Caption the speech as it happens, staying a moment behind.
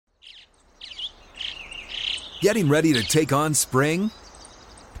Getting ready to take on spring?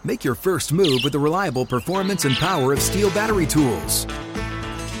 Make your first move with the reliable performance and power of Steel battery tools.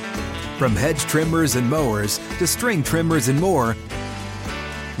 From hedge trimmers and mowers to string trimmers and more,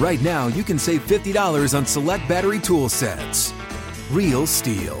 right now you can save $50 on select battery tool sets. Real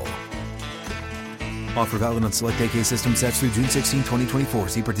Steel. Offer valid on select AK system sets through June 16, 2024.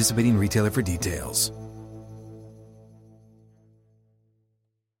 See participating retailer for details.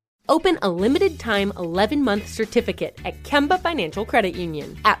 Open a limited-time 11-month certificate at Kemba Financial Credit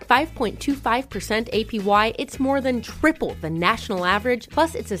Union. At 5.25% APY, it's more than triple the national average,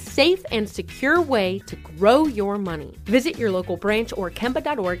 plus it's a safe and secure way to grow your money. Visit your local branch or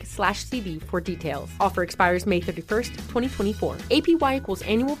kemba.org/CD for details. Offer expires May 31st, 2024. APY equals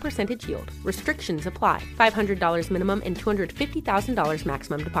annual percentage yield. Restrictions apply. $500 minimum and $250,000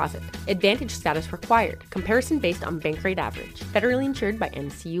 maximum deposit. Advantage status required. Comparison based on bank rate average. Federally insured by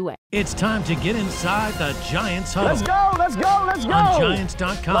NCUA. It's time to get inside the Giants Huddle. Let's go, let's go, let's go. On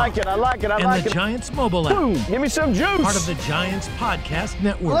Giants.com. I like it, I like it. And the Giants mobile app. Boom, give me some juice. Part of the Giants Podcast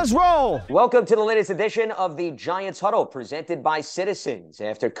Network. Let's roll. Welcome to the latest edition of the Giants Huddle, presented by Citizens.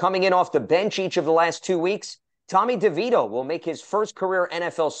 After coming in off the bench each of the last 2 weeks, Tommy DeVito will make his first career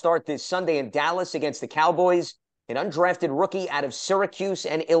NFL start this Sunday in Dallas against the Cowboys, an undrafted rookie out of Syracuse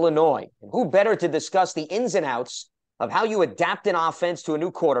and Illinois. And who better to discuss the ins and outs of how you adapt an offense to a new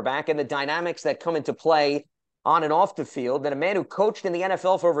quarterback and the dynamics that come into play on and off the field than a man who coached in the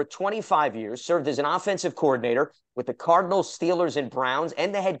NFL for over 25 years, served as an offensive coordinator with the Cardinals, Steelers, and Browns,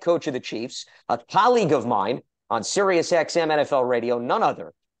 and the head coach of the Chiefs, a colleague of mine on Sirius XM NFL Radio, none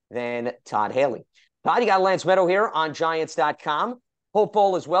other than Todd Haley. Todd, you got Lance Meadow here on Giants.com. Hope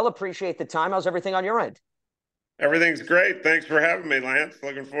all is well. Appreciate the time. How's everything on your end? Everything's great. Thanks for having me, Lance.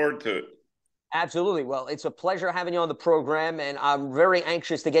 Looking forward to it. Absolutely. Well, it's a pleasure having you on the program, and I'm very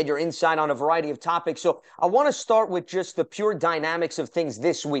anxious to get your insight on a variety of topics. So I want to start with just the pure dynamics of things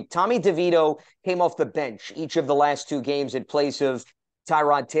this week. Tommy DeVito came off the bench each of the last 2 games in place of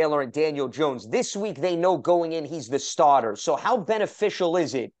Tyrod Taylor and Daniel Jones. This week, they know going in he's the starter. So how beneficial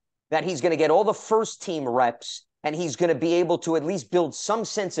is it that he's going to get all the first-team reps and he's going to be able to at least build some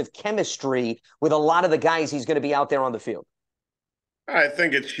sense of chemistry with a lot of the guys he's going to be out there on the field? I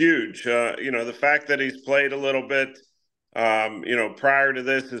think it's huge. The fact that he's played a little bit, prior to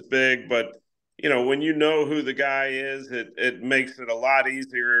this is big. But, when you know who the guy is, it makes it a lot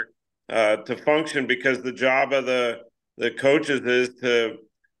easier to function, because the job of the coaches is to,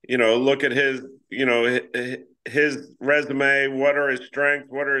 look at his resume, what are his strengths,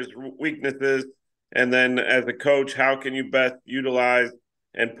 what are his weaknesses, and then as a coach, how can you best utilize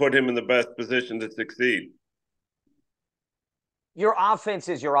and put him in the best position to succeed? Your offense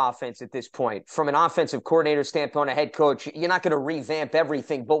is your offense at this point. From an offensive coordinator standpoint, a head coach, you're not going to revamp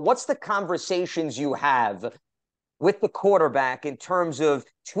everything. But what's the conversations you have with the quarterback in terms of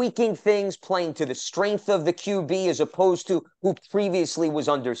tweaking things, playing to the strength of the QB as opposed to who previously was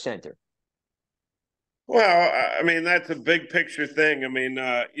under center? Well, I mean, that's a big picture thing. I mean,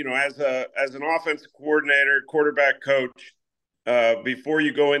 as an offensive coordinator, quarterback coach, before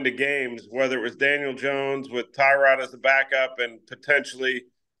you go into games, whether it was Daniel Jones with Tyrod as a backup and potentially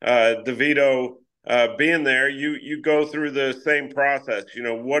DeVito being there, you go through the same process.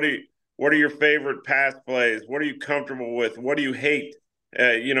 What are your favorite pass plays? What are you comfortable with? What do you hate?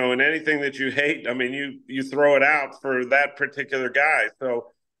 And anything that you hate, I mean, you throw it out for that particular guy. So,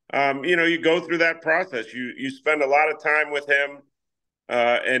 you go through that process. You spend a lot of time with him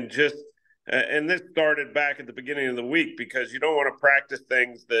and this started back at the beginning of the week, because you don't want to practice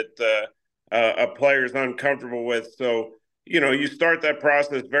things that a player's uncomfortable with. So, you start that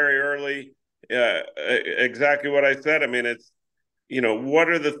process very early. Exactly what I said. I mean, it's, what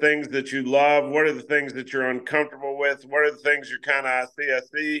are the things that you love? What are the things that you're uncomfortable with? What are the things you're kind of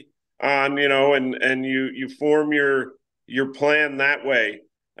CSE on, and you form your plan that way.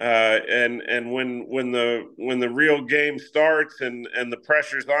 And when the real game starts and the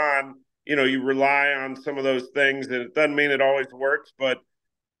pressure's on, you rely on some of those things, and it doesn't mean it always works, but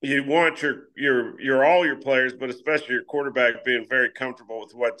you want your all your players, but especially your quarterback, being very comfortable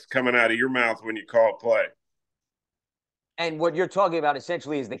with what's coming out of your mouth when you call a play. And what you're talking about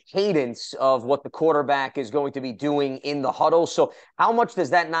essentially is the cadence of what the quarterback is going to be doing in the huddle. So how much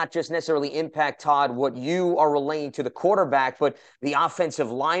does that not just necessarily impact, Todd, what you are relaying to the quarterback, but the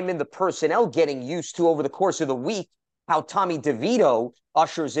offensive linemen, the personnel getting used to over the course of the week, how Tommy DeVito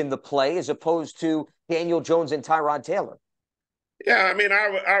ushers in the play as opposed to Daniel Jones and Tyrod Taylor? Yeah, I mean,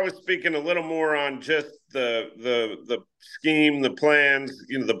 I was speaking a little more on just the scheme, the plans,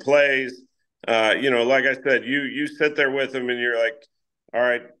 the plays. Like I said, you sit there with them and you're like, all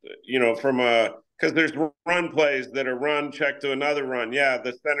right, from a because there's run plays that are run, check to another run. Yeah,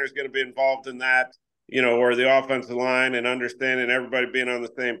 the center is going to be involved in that, or the offensive line, and understanding everybody being on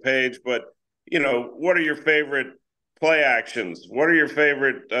the same page. But, what are your favorite play actions? What are your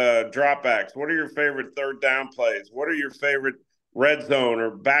favorite dropbacks? What are your favorite third down plays? What are your favorite red zone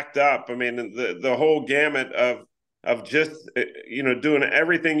or backed up? I mean, the whole gamut of just, doing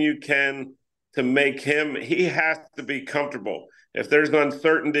everything you can to make he has to be comfortable. If there's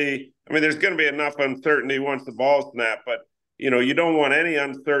uncertainty, I mean, there's going to be enough uncertainty once the ball's snapped, but, you don't want any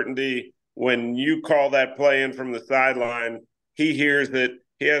uncertainty when you call that play in from the sideline. He hears it.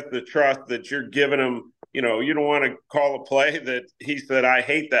 He has the trust that you're giving him. You don't want to call a play that he said, I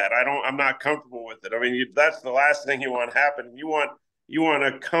hate that. I'm not comfortable with it. I mean, that's the last thing you want to happen. You want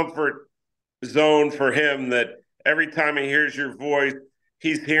a comfort zone for him that every time he hears your voice,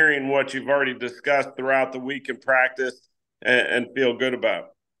 he's hearing what you've already discussed throughout the week in practice and feel good about.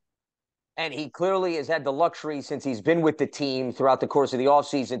 And he clearly has had the luxury since he's been with the team throughout the course of the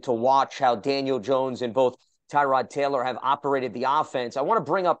offseason to watch how Daniel Jones and both Tyrod Taylor have operated the offense. I want to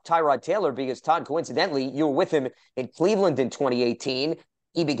bring up Tyrod Taylor because, Todd, coincidentally, you were with him in Cleveland in 2018.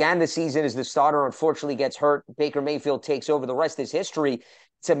 He began the season as the starter, unfortunately gets hurt. Baker Mayfield takes over. The rest is history.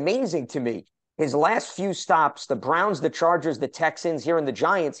 It's amazing to me. His last few stops, the Browns, the Chargers, the Texans, here in the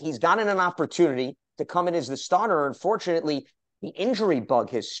Giants, he's gotten an opportunity to come in as the starter. Unfortunately, the injury bug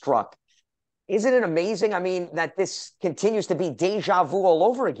has struck. Isn't it amazing? I mean, that this continues to be deja vu all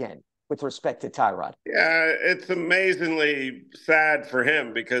over again with respect to Tyrod. Yeah, it's amazingly sad for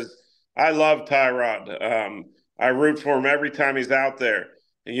him because I love Tyrod. I root for him every time he's out there.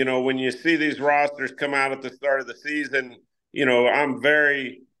 When you see these rosters come out at the start of the season, I'm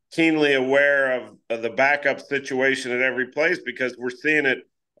very keenly aware of the backup situation at every place because we're seeing it.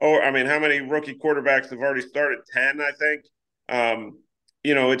 Oh, I mean, how many rookie quarterbacks have already started? 10, I think.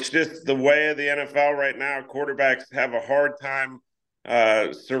 It's just the way of the NFL right now. Quarterbacks have a hard time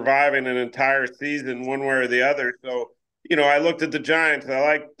surviving an entire season one way or the other. So, I looked at the Giants. I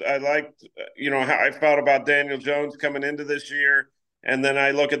liked, how I felt about Daniel Jones coming into this year. And then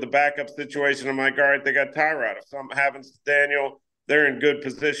I look at the backup situation. I'm like, all right, they got Tyrod. If something happens to Daniel, they're in good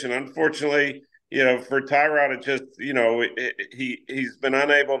position. Unfortunately, for Tyrod, it just, he's been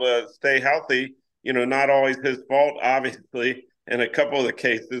unable to stay healthy. Not always his fault, obviously, in a couple of the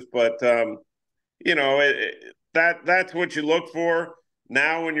cases, but that's what you look for.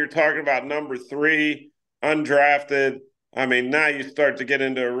 Now, when you're talking about number 3, undrafted, I mean, now you start to get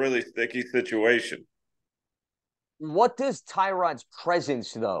into a really sticky situation. What does Tyrod's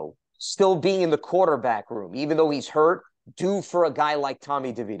presence, though, still being in the quarterback room, even though he's hurt, do for a guy like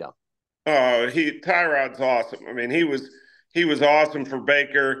Tommy DeVito? Tyrod's awesome. I mean, he was awesome for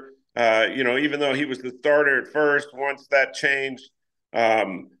Baker. Even though he was the starter at first, once that changed, I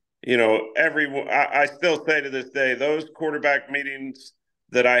still say to this day, those quarterback meetings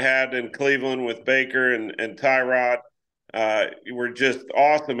that I had in Cleveland with Baker and Tyrod were just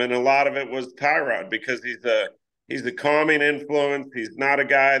awesome. And a lot of it was Tyrod because he's a calming influence. He's not a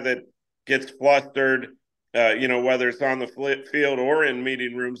guy that gets flustered, whether it's on the field or in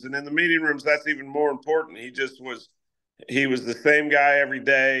meeting rooms. And in the meeting rooms, that's even more important. He was the same guy every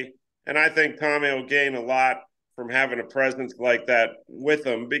day. And I think Tommy will gain a lot from having a presence like that with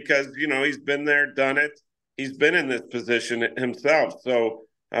him because, he's been there, done it. He's been in this position himself. So,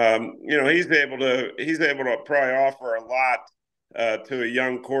 he's able to probably offer a lot to a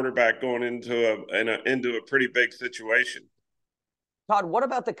young quarterback going into a pretty big situation. Todd, what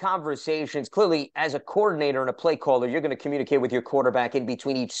about the conversations? Clearly, as a coordinator and a play caller, you're going to communicate with your quarterback in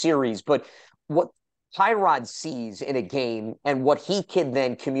between each series. But what Tyrod sees in a game and what he can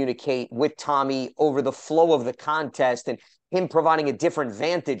then communicate with Tommy over the flow of the contest and him providing a different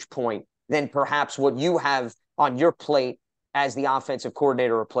vantage point than perhaps what you have on your plate as the offensive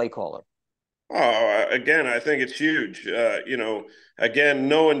coordinator or play caller? Oh, again, I think it's huge. Again,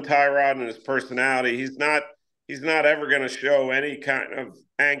 knowing Tyrod and his personality, he's not ever going to show any kind of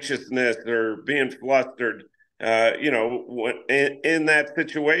anxiousness or being flustered. In that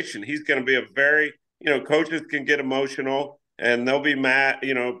situation, he's going to be a very, coaches can get emotional and they'll be mad,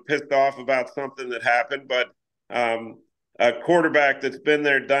 pissed off about something that happened. But a quarterback that's been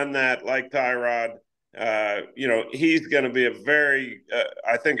there, done that, like Tyrod, he's going to be a very,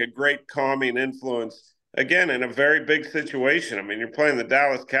 I think, a great calming influence. Again, in a very big situation. I mean, you're playing the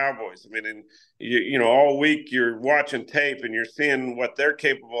Dallas Cowboys. I mean, all week you're watching tape and you're seeing what they're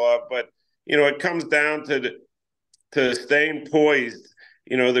capable of. But, it comes down to staying poised.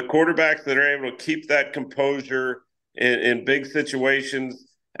 The quarterbacks that are able to keep that composure in big situations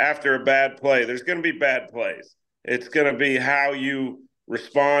after a bad play. There's going to be bad plays. It's going to be how you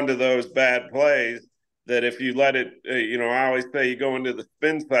respond to those bad plays. That if you let it, I always say you go into the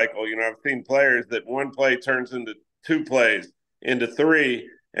spin cycle. I've seen players that one play turns into two plays, into three,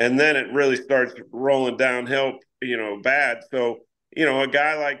 and then it really starts rolling downhill, bad. So, a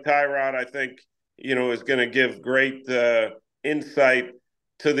guy like Tyrod, I think, is going to give great insight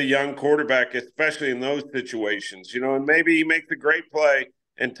to the young quarterback, especially in those situations, and maybe he makes a great play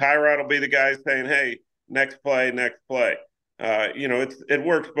and Tyrod will be the guy saying, hey, next play, next play. It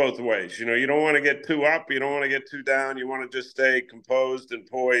works both ways. You don't want to get too up. You don't want to get too down. You want to just stay composed and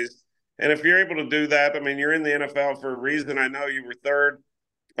poised. And if you're able to do that, I mean, you're in the NFL for a reason. I know you were third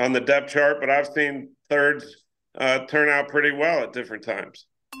on the depth chart, but I've seen thirds turn out pretty well at different times.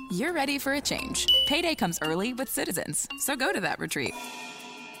 You're ready for a change. Payday comes early with Citizens, so go to that retreat.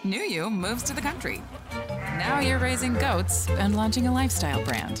 New You moves to the country. Now you're raising goats and launching a lifestyle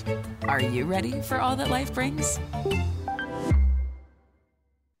brand. Are you ready for all that life brings?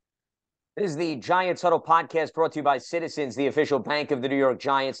 This is the Giants Huddle podcast brought to you by Citizens, the official bank of the New York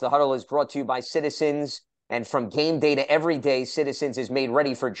Giants. The Huddle is brought to you by Citizens. And from game day to every day, Citizens is made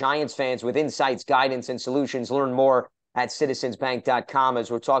ready for Giants fans with insights, guidance, and solutions. Learn more at citizensbank.com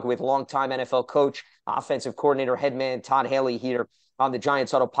as we're talking with longtime NFL coach, offensive coordinator, head man Todd Haley here on the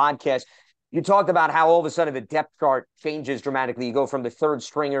Giants Huddle podcast. You talked about how all of a sudden the depth chart changes dramatically. You go from the third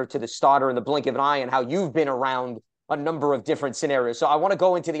stringer to the starter in the blink of an eye, and how you've been around a number of different scenarios. So I want to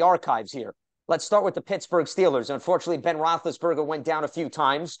go into the archives here. Let's start with the Pittsburgh Steelers. Unfortunately, Ben Roethlisberger went down a few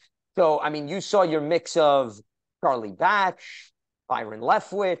times. So, I mean, you saw your mix of Charlie Batch, Byron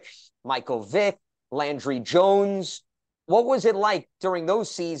Leftwich, Michael Vick, Landry Jones. What was it like during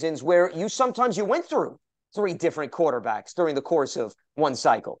those seasons where sometimes you went through three different quarterbacks during the course of one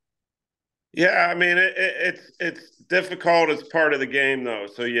cycle? Yeah, I mean, it's difficult as part of the game, though.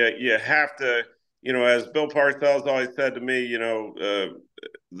 So you have to, as Bill Parcells always said to me,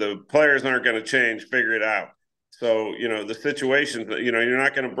 the players aren't going to change, figure it out. So, the situations that, you're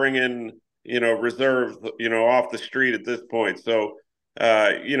not going to bring in, reserves, off the street at this point. So,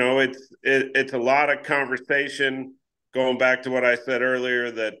 it's a lot of conversation going back to what I said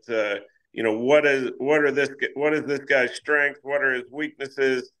earlier that, what is this guy's strength? What are his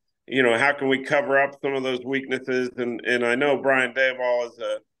weaknesses? How can we cover up some of those weaknesses? And I know Brian Daboll is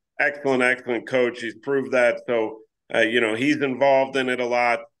a excellent coach. He's proved that. So, he's involved in it a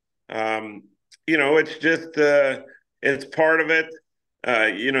lot. It's just, it's part of it.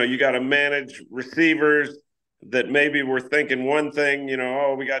 You got to manage receivers that maybe we're thinking one thing,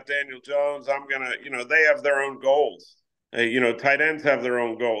 we got Daniel Jones. They have their own goals. Tight ends have their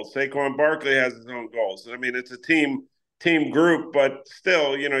own goals. Saquon Barkley has his own goals. I mean, it's a team group, but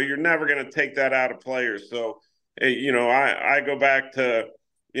still, you're never going to take that out of players. So, I go back to,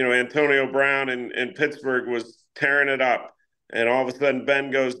 Antonio Brown in Pittsburgh was tearing it up. And all of a sudden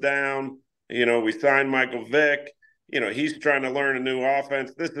Ben goes down. We signed Michael Vick. He's trying to learn a new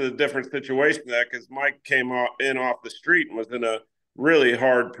offense. This is a different situation because Mike came in off the street and was in a really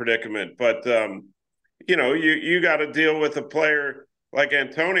hard predicament. But, you got to deal with a player like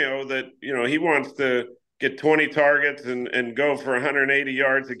Antonio that, he wants to get 20 targets and go for 180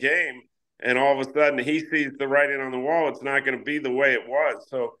 yards a game. And all of a sudden he sees the writing on the wall. It's not going to be the way it was.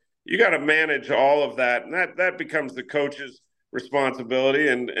 So you got to manage all of that. And that becomes the coach's responsibility.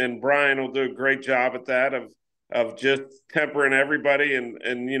 And Brian will do a great job at that of just tempering everybody and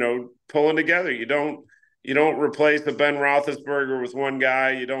pulling together. You don't replace a Ben Roethlisberger with one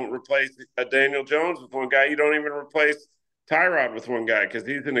guy. You don't replace a Daniel Jones with one guy. You don't even replace Tyrod with one guy because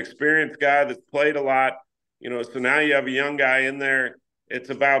he's an experienced guy that's played a lot. So now you have a young guy in there. It's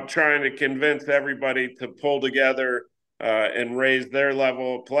about trying to convince everybody to pull together and raise their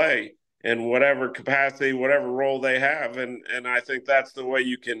level of play in whatever capacity, whatever role they have. And I think that's the way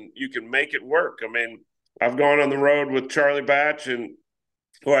you can make it work. I mean, I've gone on the road with Charlie Batch, and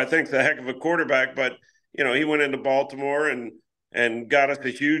who I think is a heck of a quarterback, but he went into Baltimore and got us a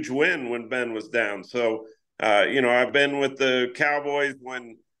huge win when Ben was down. So, I've been with the Cowboys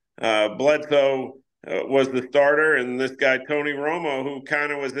when Bledsoe was the starter, and this guy, Tony Romo, who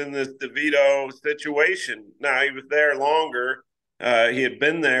kind of was in this DeVito situation. Now, he was there longer. He had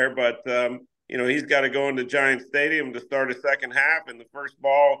been there, but, he's got to go into Giant Stadium to start a second half, and the first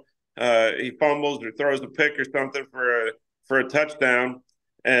ball, he fumbles or throws a pick or something for a touchdown.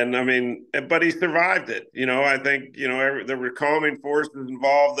 And I mean, but he survived it. I think, there were calming forces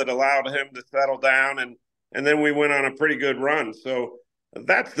involved that allowed him to settle down. And then we went on a pretty good run. So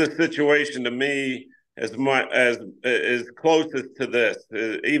that's the situation to me as much as closest to this,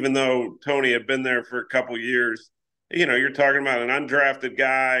 even though Tony had been there for a couple of years. You're talking about an undrafted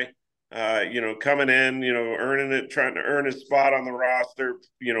guy coming in, earning it, trying to earn his spot on the roster,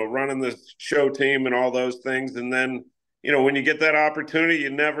 running the show team and all those things. And then, when you get that opportunity, you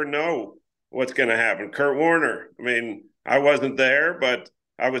never know what's going to happen. Kurt Warner, I mean, I wasn't there, but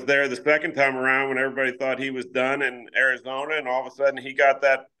I was there the second time around when everybody thought he was done in Arizona, and all of a sudden he got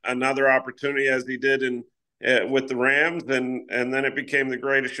that another opportunity as he did in with the Rams, and then it became the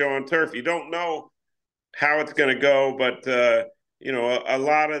greatest show on turf. You don't know how it's going to go, but a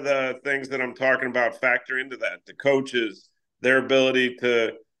lot of the things that I'm talking about factor into that. The coaches, their ability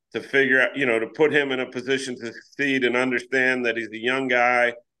to figure out, to put him in a position to succeed and understand that he's a young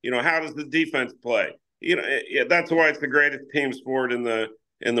guy. How does the defense play? That's why it's the greatest team sport in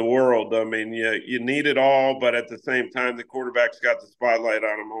the world. I mean, you need it all, but at the same time, the quarterback's got the spotlight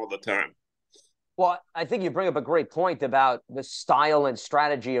on him all the time. Well, I think you bring up a great point about the style and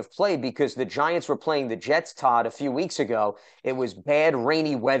strategy of play, because the Giants were playing the Jets, Todd, a few weeks ago. It was bad,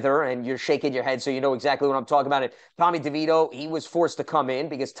 rainy weather, and you're shaking your head, so you know exactly what I'm talking about. And Tommy DeVito, he was forced to come in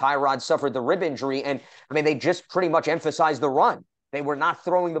because Tyrod suffered the rib injury. And, I mean, they just pretty much emphasized the run. They were not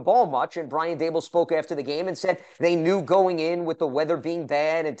throwing the ball much, and Brian Dable spoke after the game and said they knew going in with the weather being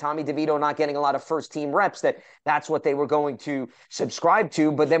bad and Tommy DeVito not getting a lot of first-team reps that's what they were going to subscribe to.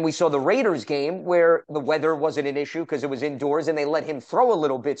 But then we saw the Raiders game where the weather wasn't an issue because it was indoors, and they let him throw a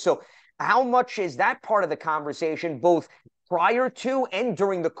little bit. So how much is that part of the conversation, both prior to and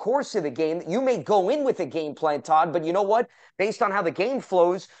during the course of the game? You may go in with a game plan, Todd, but you know what? Based on how the game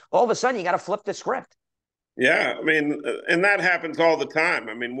flows, all of a sudden you got to flip the script. Yeah, I mean, and that happens all the time.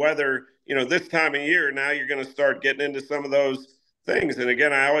 I mean, whether, this time of year, now you're going to start getting into some of those things. And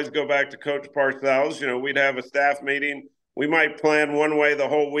again, I always go back to Coach Parcells. We'd have a staff meeting. We might plan one way the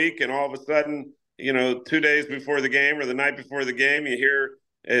whole week, and all of a sudden, 2 days before the game or the night before the game, you hear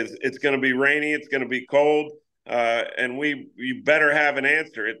it's going to be rainy, it's going to be cold, and you better have an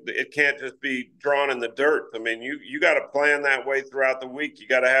answer. It can't just be drawn in the dirt. I mean, you got to plan that way throughout the week. You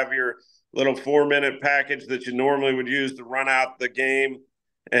got to have your little 4-minute package that you normally would use to run out the game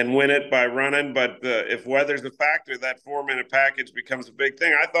and win it by running. But if weather's a factor, that 4-minute package becomes a big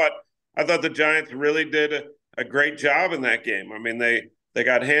thing. I thought the Giants really did a great job in that game. I mean, they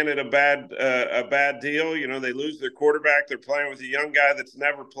got handed a bad deal. They lose their quarterback. They're playing with a young guy that's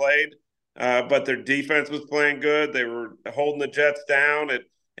never played, but their defense was playing good. They were holding the Jets down.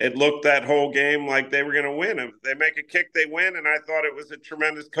 It looked that whole game like they were going to win. If they make a kick, they win. And I thought it was a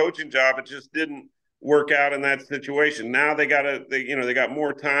tremendous coaching job. It just didn't work out in that situation. Now they got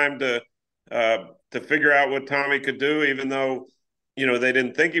more time to figure out what Tommy could do, even though, they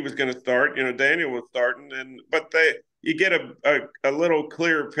didn't think he was going to start. Daniel was starting, but you get a little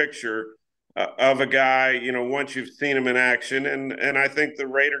clearer picture of a guy, once you've seen him in action. And I think the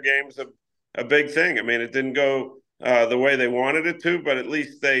Raider game's a big thing. I mean, it didn't go the way they wanted it to, but at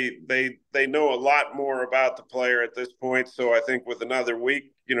least they know a lot more about the player at this point. So I think with another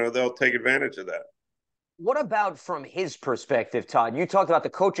week, they'll take advantage of that. What about from his perspective, Todd? You talked about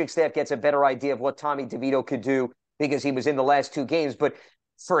the coaching staff gets a better idea of what Tommy DeVito could do because he was in the last 2 games, but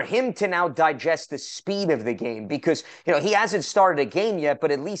for him to now digest the speed of the game, because, he hasn't started a game yet, but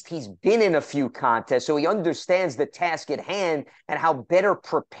at least he's been in a few contests. So he understands the task at hand and how better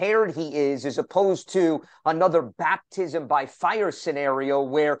prepared he is, as opposed to another baptism by fire scenario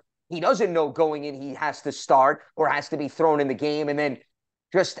where he doesn't know going in he has to start or has to be thrown in the game, and then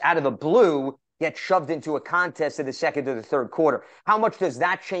just out of the blue get shoved into a contest in the second or the third quarter. How much does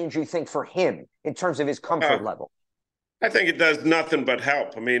that change, you think, for him in terms of his comfort level? I think it does nothing but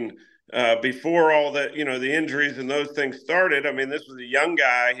help. I mean, before all the, the injuries and those things started, I mean, this was a young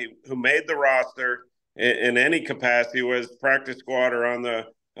guy who made the roster in any capacity, was practice squad or on the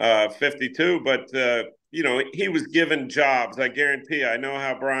 52. But, he was given jobs. I guarantee I know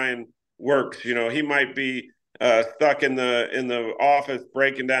how Brian works. He might be stuck in the office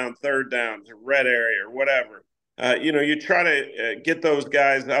breaking down third downs or red area or whatever. You try to get those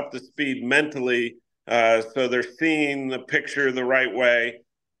guys up to speed mentally, so they're seeing the picture the right way.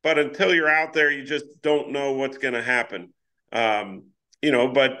 But until you're out there, you just don't know what's going to happen. He's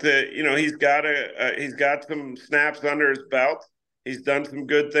got some snaps under his belt. He's done some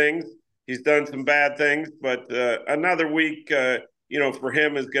good things. He's done some bad things. But another week, for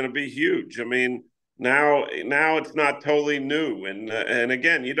him is going to be huge. I mean, now it's not totally new. And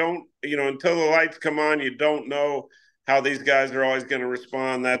again, you don't, until the lights come on, you don't know how these guys are always going to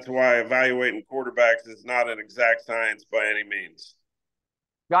respond. That's why evaluating quarterbacks is not an exact science by any means.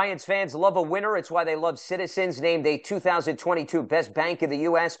 Giants fans love a winner. It's why they love Citizens, named a 2022 Best Bank in the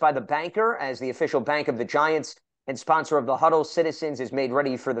U.S. by The Banker as the official bank of the Giants and sponsor of the Huddle. Citizens is made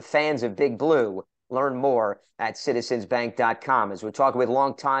ready for the fans of Big Blue Learn more at citizensbank.com. As we're talking with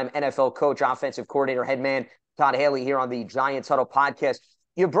longtime NFL coach, offensive coordinator, head man Todd Haley here on the Giants Huddle podcast.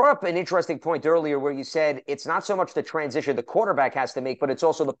 You brought up an interesting point earlier where you said it's not so much the transition the quarterback has to make, but it's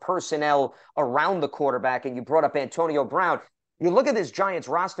also the personnel around the quarterback. And you brought up Antonio Brown. You look at this Giants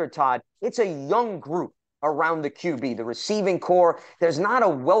roster, Todd, it's a young group around the QB, the receiving core. There's not a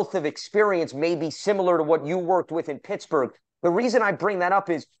wealth of experience, maybe similar to what you worked with in Pittsburgh. The reason I bring that up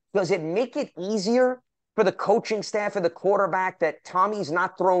is, does it make it easier for the coaching staff and the quarterback that Tommy's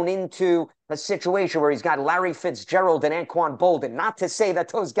not thrown into a situation where he's got Larry Fitzgerald and Anquan Bolden? Not to say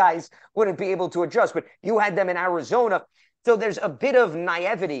that those guys wouldn't be able to adjust, but you had them in Arizona. So there's a bit of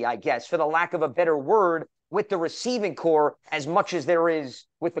naivety, I guess, for the lack of a better word, with the receiving core as much as there is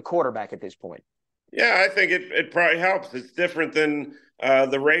with the quarterback at this point. Yeah, I think it probably helps. It's different than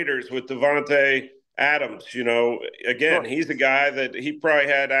the Raiders with Devontae Adams. Again, he's a guy that he probably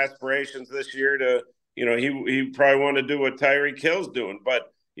had aspirations this year to, he probably wanted to do what Tyreek Hill's doing.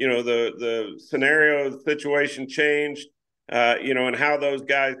 But, the scenario, the situation changed, and how those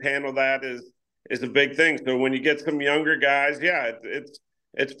guys handle that is a big thing. So when you get some younger guys, yeah,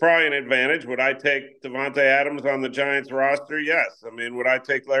 it's probably an advantage. Would I take Devontae Adams on the Giants roster? Yes. I mean, would I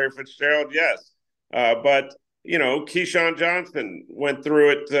take Larry Fitzgerald? Yes. But Keyshawn Johnson went through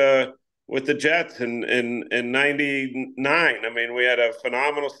it with the Jets in 99. I mean, we had a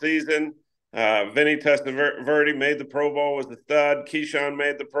phenomenal season. Vinny Testaverde made the Pro Bowl, was a stud. Keyshawn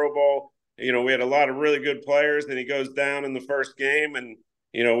made the Pro Bowl. We had a lot of really good players, and he goes down in the first game. And,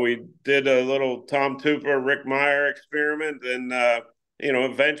 we did a little Tom Tupa, Rick Meyer experiment. And,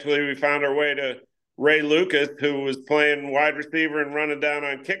 eventually we found our way to Ray Lucas, who was playing wide receiver and running down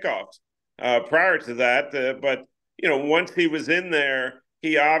on kickoffs. Prior to that. But, once he was in there,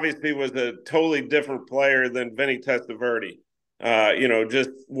 he obviously was a totally different player than Vinny Testaverde. Just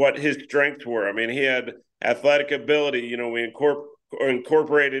what his strengths were. I mean, he had athletic ability. We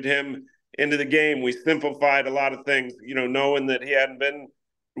incorporated him into the game. We simplified a lot of things, knowing that he hadn't been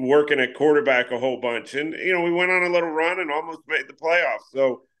working at quarterback a whole bunch. And, we went on a little run and almost made the playoffs.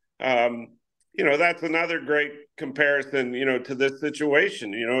 So, that's another great comparison, to this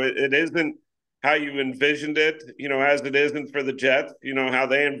situation. It isn't how you envisioned it, as it isn't for the Jets, how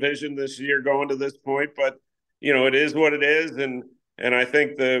they envisioned this year going to this point. But, it is what it is. And I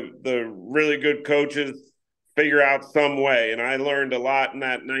think the really good coaches figure out some way. And I learned a lot in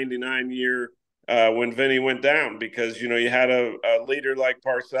that 99 year when Vinny went down, because, you had a leader like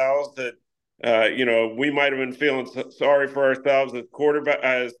Parcells that, we might have been feeling sorry for ourselves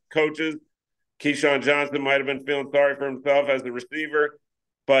as coaches. Keyshawn Johnson might have been feeling sorry for himself as a receiver,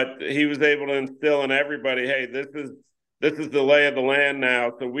 but he was able to instill in everybody, hey, this is the lay of the land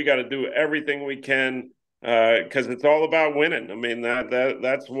now, so we got to do everything we can because it's all about winning. I mean,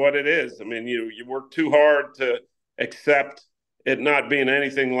 that's what it is. I mean, you work too hard to accept it not being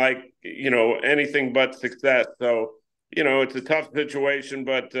anything like, anything but success. So, it's a tough situation,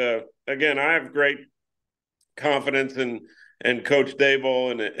 but again, I have great confidence in Coach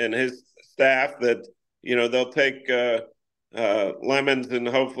Dable and his staff that they'll take lemons and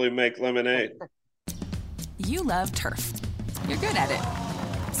hopefully make lemonade. You love turf. You're good at it.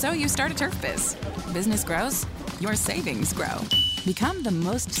 So you start a turf biz. Business grows, your savings grow. Become the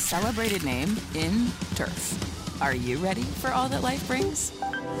most celebrated name in turf. Are you ready for all that life brings?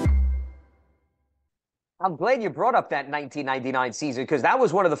 I'm glad you brought up that 1999 season, because that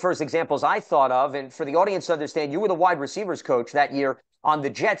was one of the first examples I thought of. And for the audience to understand, you were the wide receivers coach that year on the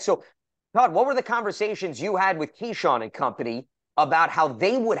Jets. So, Todd, what were the conversations you had with Keyshawn and company about how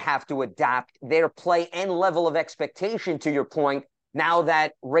they would have to adapt their play and level of expectation, to your point, now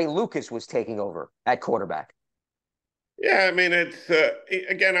that Ray Lucas was taking over at quarterback? Yeah, I mean, it's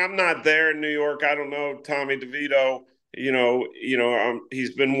again, I'm not there in New York. I don't know Tommy DeVito.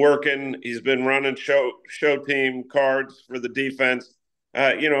 He's been working. He's been running show team cards for the defense.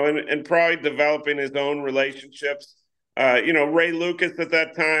 And probably developing his own relationships. Ray Lucas at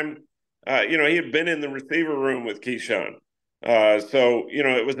that time, he had been in the receiver room with Keyshawn. So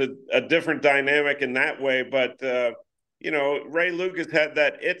it was a different dynamic in that way. But, Ray Lucas had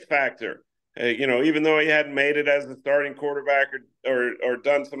that it factor. Even though he hadn't made it as a starting quarterback or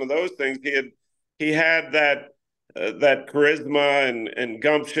done some of those things, he had that charisma and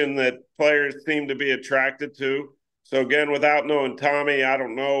gumption that players seem to be attracted to. So again, without knowing Tommy, I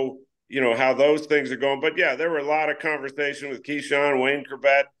don't know, how those things are going. But yeah, there were a lot of conversation with Keyshawn, Wayne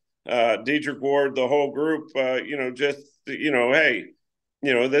Corbett, Dedrick Ward, the whole group, hey,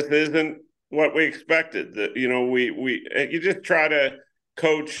 this isn't what we expected. That, you just try to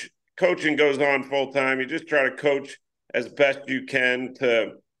coach. Coaching goes on full time. You just try to coach as best you can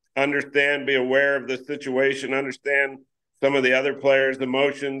to understand, be aware of the situation, understand some of the other players'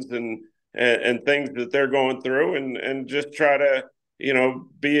 emotions and things that they're going through, and just try to,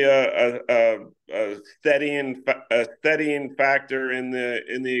 be a steadying factor in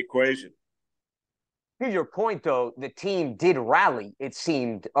the equation. To your point, though, the team did rally, it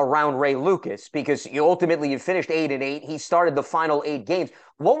seemed, around Ray Lucas, because you finished 8-8. He started the final 8 games.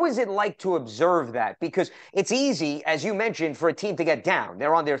 What was it like to observe that? Because it's easy, as you mentioned, for a team to get down.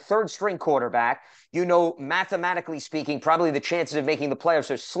 They're on their third string quarterback. Mathematically speaking, probably the chances of making the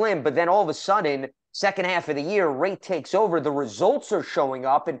playoffs are slim. But then all of a sudden, second half of the year, Ray takes over. The results are showing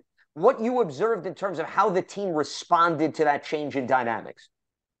up. And what you observed in terms of how the team responded to that change in dynamics.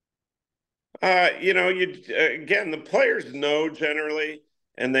 Again, the players know generally,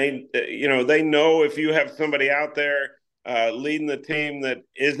 and they know if you have somebody out there leading the team that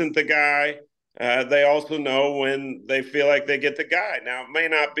isn't the guy. They also know when they feel like they get the guy. Now, it may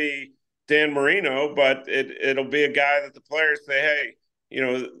not be Dan Marino, but it'll be a guy that the players say, hey,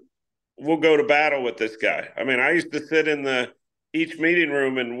 we'll go to battle with this guy. I mean, I used to sit in each meeting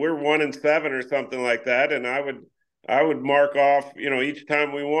room, and we're 1-7 or something like that, and I would mark off, each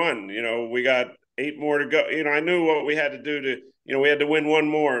time we won. We got 8 more to go. I knew what we had to do we had to win 1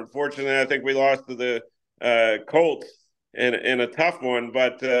 more. Unfortunately, I think we lost to the Colts in a tough one.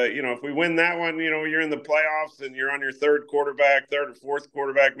 But, if we win that one, you're in the playoffs and you're on your third or fourth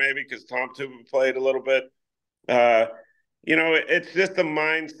quarterback maybe, because Tom Tuba played a little bit. It's just a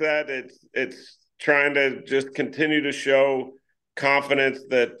mindset. It's trying to just continue to show confidence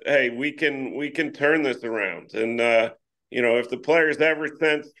that, hey, we can turn this around. And if the players ever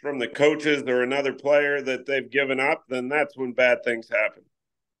sense from the coaches or another player that they've given up, then that's when bad things happen.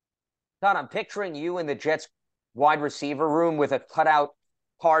 Todd, I'm picturing you in the Jets wide receiver room with a cutout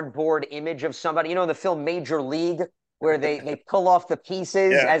cardboard image of somebody, in the film Major League, where they pull off the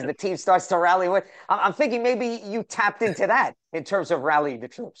pieces as the team starts to rally. I'm thinking maybe you tapped into that in terms of rallying the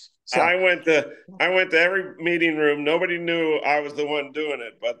troops. So. I went to every meeting room. Nobody knew I was the one doing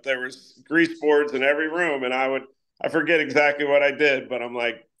it, but there was grease boards in every room, and I forget exactly what I did, but I'm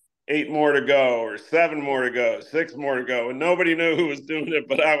like 8 more to go or 7 more to go, 6 more to go, and nobody knew who was doing it,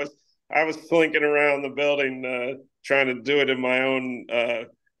 but I was slinking around the building trying to do it in my own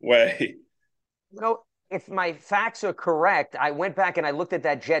way. If my facts are correct, I went back and I looked at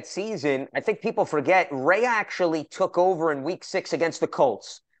that Jet season. I think people forget Ray actually took over in week 6 against the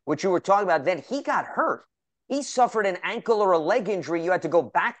Colts, which you were talking about. Then he got hurt. He suffered an ankle or a leg injury. You had to go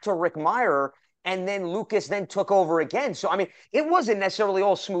back to Rick Meyer, and then Lucas then took over again. So, I mean, it wasn't necessarily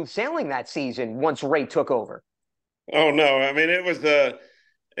all smooth sailing that season once Ray took over. Oh, no. I mean, it was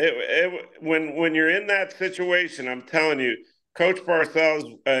when you're in that situation, I'm telling you, Coach Parcells,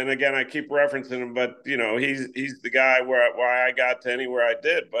 and again, I keep referencing him, but he's the guy why I got to anywhere I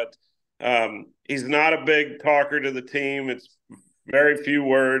did. But he's not a big talker to the team. It's very few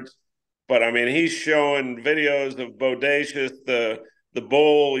words. But I mean, he's showing videos of Bodacious, the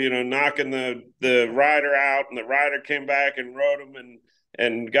bull, knocking the rider out, and the rider came back and rode him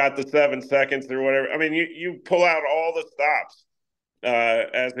and got the 7 seconds or whatever. I mean, you pull out all the stops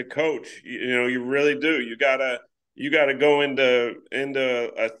as a coach. You really do. You gotta go into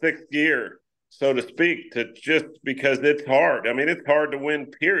a 6th gear, so to speak, just because it's hard. I mean, it's hard to win,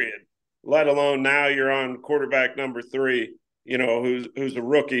 period, let alone now you're on quarterback number 3, who's a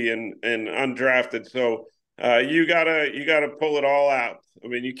rookie and undrafted. So you gotta pull it all out. I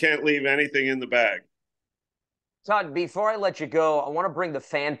mean, you can't leave anything in the bag. Todd, before I let you go, I want to bring the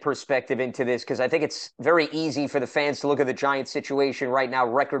fan perspective into this, because I think it's very easy for the fans to look at the Giants situation right now,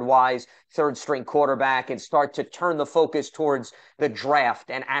 record-wise, third-string quarterback, and start to turn the focus towards the draft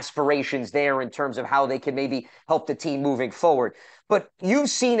and aspirations there in terms of how they can maybe help the team moving forward. But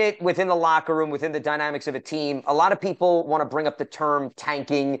you've seen it within the locker room, within the dynamics of a team. A lot of people want to bring up the term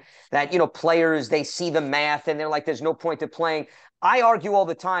tanking, that, players, they see the math and they're like, there's no point to playing. I argue all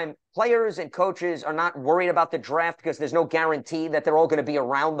the time, players and coaches are not worried about the draft because there's no guarantee that they're all going to be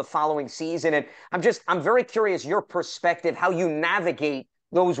around the following season. And I'm very curious, your perspective, how you navigate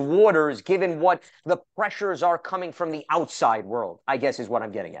those waters, given what the pressures are coming from the outside world, I guess is what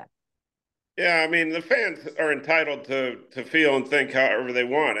I'm getting at. Yeah, I mean, the fans are entitled to feel and think however they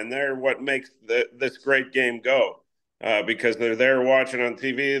want, and they're what makes this great game go, because they're there watching on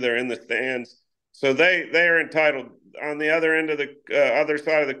TV, they're in the stands. So they are entitled. On the other end of the other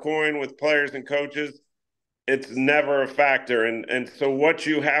side of the coin with players and coaches, it's never a factor. And so what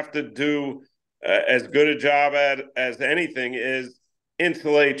you have to do as good a job as anything is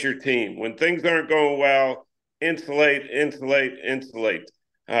insulate your team. When things aren't going well, insulate. And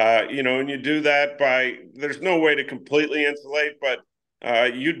you do that there's no way to completely insulate, but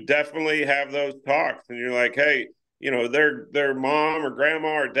you definitely have those talks, and you're like, hey, their mom or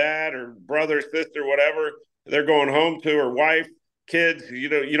grandma or dad or brother, sister, whatever they're going home to, or wife, kids, you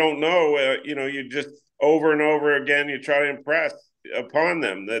don't know, you just over and over again, you try to impress upon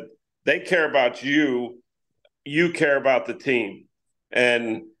them that they care about you, you care about the team.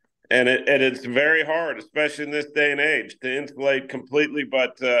 And it's very hard, especially in this day and age, to insulate completely,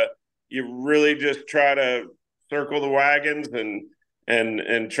 but you really just try to circle the wagons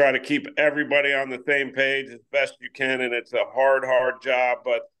and try to keep everybody on the same page as best you can. And it's a hard job,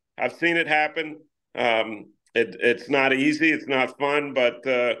 but I've seen it happen. It's not easy, it's not fun, but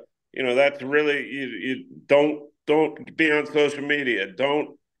that's really, you don't be on social media.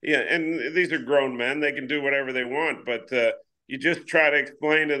 And these are grown men, they can do whatever they want, but you just try to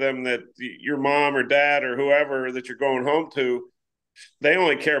explain to them that your mom or dad or whoever that you're going home to, they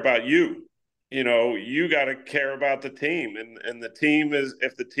only care about you. You got to care about the team. And the team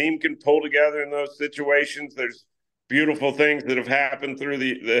if the team can pull together in those situations, there's beautiful things that have happened through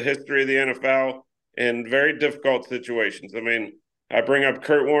the history of the NFL in very difficult situations. I mean, I bring up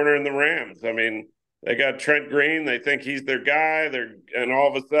Kurt Warner and the Rams. I mean, they got Trent Green. They think he's their guy. And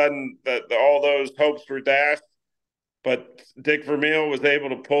all of a sudden, all those hopes were dashed. But Dick Vermeil was able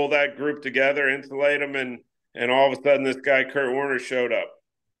to pull that group together, insulate them, and all of a sudden, this guy Kurt Warner showed up.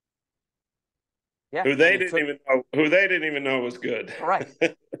 Yeah, who they didn't even know was good. Right.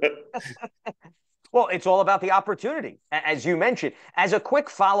 Well, it's all about the opportunity, as you mentioned. As a quick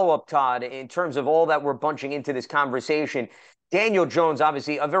follow-up, Todd, in terms of all that we're bunching into this conversation, Daniel Jones,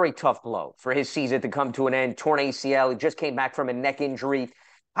 obviously a very tough blow for his season to come to an end, torn ACL. He just came back from a neck injury.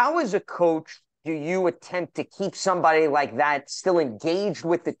 How, as a coach, do you attempt to keep somebody like that still engaged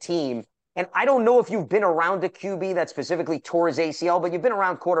with the team? And I don't know if you've been around a QB that specifically tore his ACL, but you've been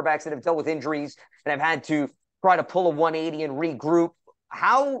around quarterbacks that have dealt with injuries and have had to try to pull a 180 and regroup.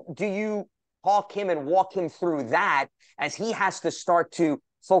 How do you talk him and walk him through that as he has to start to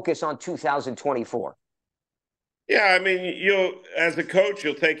focus on 2024? Yeah, I mean, as a coach,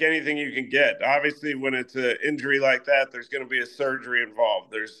 you'll take anything you can get. Obviously, when it's an injury like that, there's going to be a surgery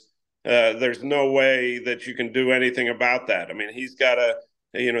involved. There's no way that you can do anything about that. I mean, he's got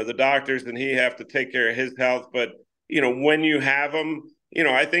the doctors and he have to take care of his health. But, when you have him,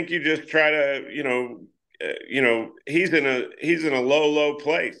 I think you just try to, he's in a low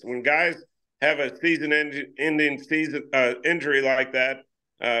place. When guys have a season-ending injury like that,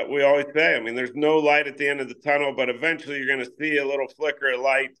 we always say, I mean, there's no light at the end of the tunnel, but eventually you're going to see a little flicker of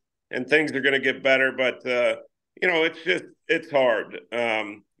light and things are going to get better. But, it's hard,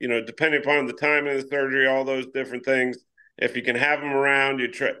 depending upon the time of the surgery, all those different things. If you can have them around,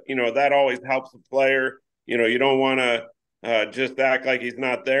 that always helps the player. You don't want to just act like he's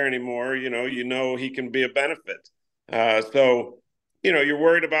not there anymore. He can be a benefit. So, you're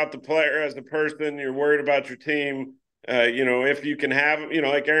worried about the player as a person. You're worried about your team. If you can have,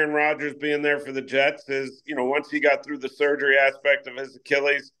 like Aaron Rodgers being there for the Jets is, once he got through the surgery aspect of his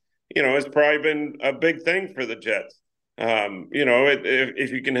Achilles, it's probably been a big thing for the Jets.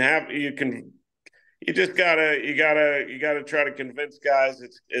 If you can have, you just gotta try to convince guys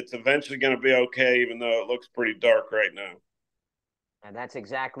it's eventually going to be okay, even though it looks pretty dark right now. And that's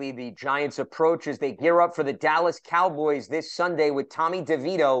exactly the Giants' approach as they gear up for the Dallas Cowboys this Sunday with Tommy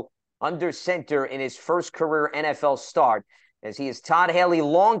DeVito under center in his first career NFL start, as he is Todd Haley,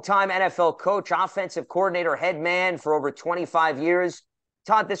 longtime NFL coach, offensive coordinator, head man for over 25 years.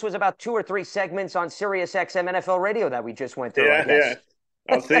 Todd, this was about 2 or 3 segments on Sirius XM NFL radio that we just went through. Yeah.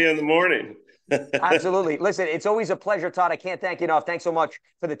 I'll see you in the morning. Absolutely. Listen, it's always a pleasure, Todd. I can't thank you enough. Thanks so much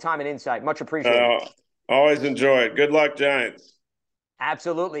for the time and insight. Much appreciated. Always enjoy it. Good luck, Giants.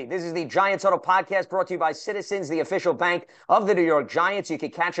 Absolutely. This is the Giants Huddle podcast brought to you by Citizens, the official bank of the New York Giants. You can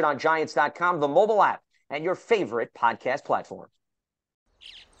catch it on Giants.com, the mobile app, and your favorite podcast platform.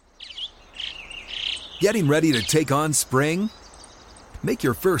 Getting ready to take on spring? Make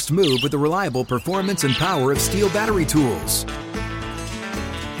your first move with the reliable performance and power of Steel battery tools.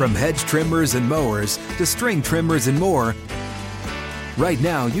 From hedge trimmers and mowers to string trimmers and more, right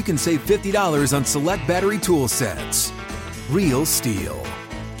now you can save $50 on select battery tool sets. Real Steel.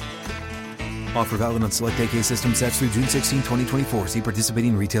 Offer valid on select AK system sets through June 16, 2024. See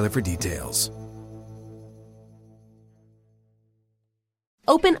participating retailer for details.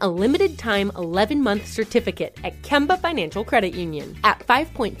 Open a limited-time 11-month certificate at Kemba Financial Credit Union. At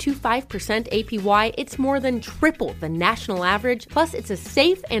 5.25% APY, it's more than triple the national average, plus it's a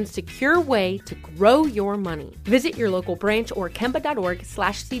safe and secure way to grow your money. Visit your local branch or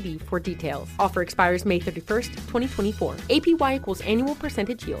kemba.org/cb for details. Offer expires May 31st, 2024. APY equals annual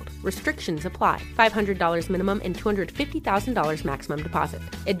percentage yield. Restrictions apply. $500 minimum and $250,000 maximum deposit.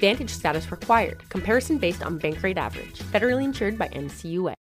 Advantage status required. Comparison based on bank rate average. Federally insured by NCUA.